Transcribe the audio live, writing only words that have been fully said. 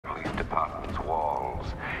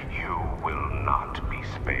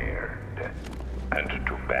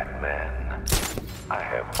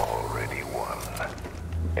have already won.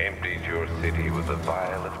 Emptied your city with a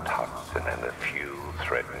vial of toxin and a few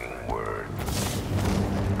threatening words.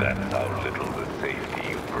 That's how little the safety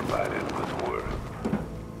you provided was worth.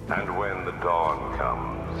 And when the dawn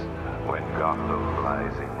comes, when Gotham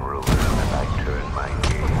lies in ruin and I turn my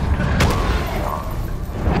gaze to the world beyond,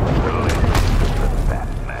 the legend of the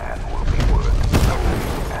Batman will be worth nothing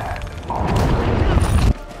at all.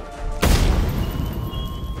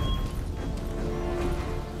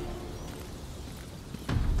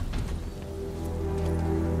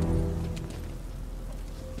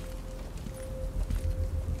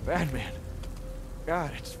 Batman.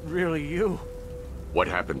 God, it's really you. What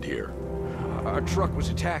happened here? Our truck was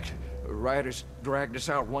attacked. Rioters dragged us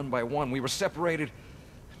out one by one. We were separated,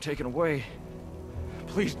 taken away.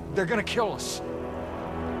 Please, they're gonna kill us.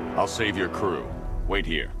 I'll save your crew. Wait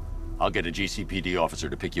here. I'll get a GCPD officer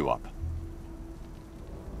to pick you up.